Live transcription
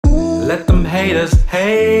Let them haters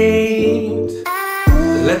hate.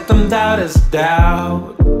 Let them doubters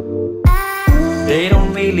doubt. They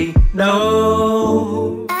don't really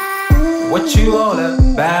know what you all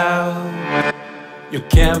about. You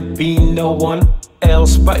can't be no one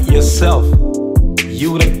else but yourself.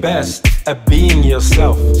 You the best at being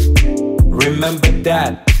yourself. Remember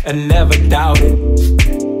that and never doubt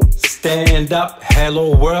it. Stand up,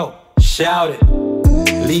 hello world, shout it.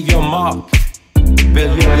 Leave your mark,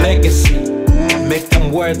 build your legacy. Make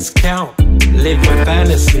them words count, live your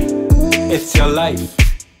fantasy. It's your life,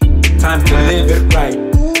 time to live it right.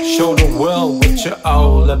 Show the world what you're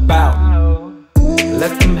all about.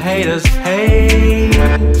 Let them haters hate.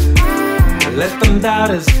 Let them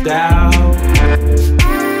doubters doubt.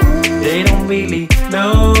 They don't really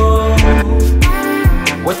know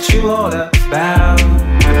what you all about.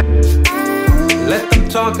 Let them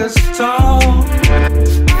talkers talk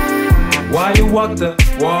while you walk the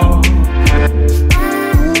walk.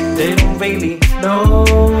 They don't really know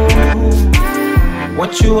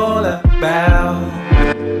what you all about.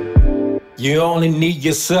 You only need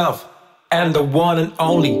yourself and the one and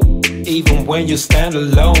only. Even when you stand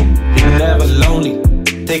alone, you're never lonely.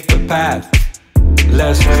 Take the path,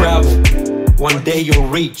 let's travel. One day you'll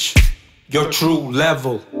reach your true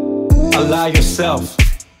level. Allow yourself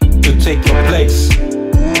to take your place,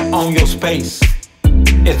 own your space.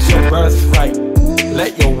 It's your birthright.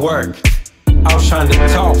 Let your work outshine the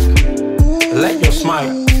talk. Let your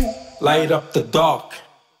smile light up the dark.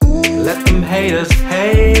 Let them haters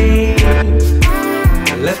hate.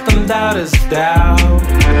 Let them doubters doubt.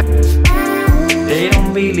 They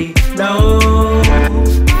don't really know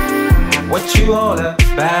what you all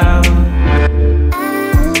about.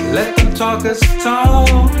 Let them talkers talk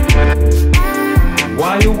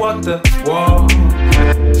while you walk the walk.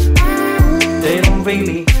 They don't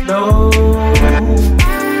really know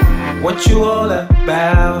what you all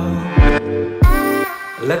about.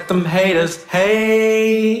 Let them haters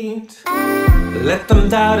hate. Let them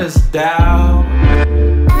doubters doubt.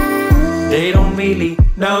 They don't really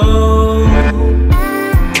know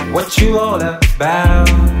what you all about.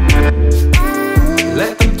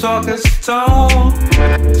 Let them talkers talk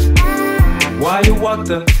while you walk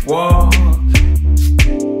the walk.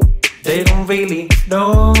 They don't really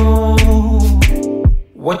know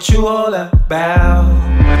what you all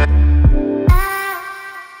about.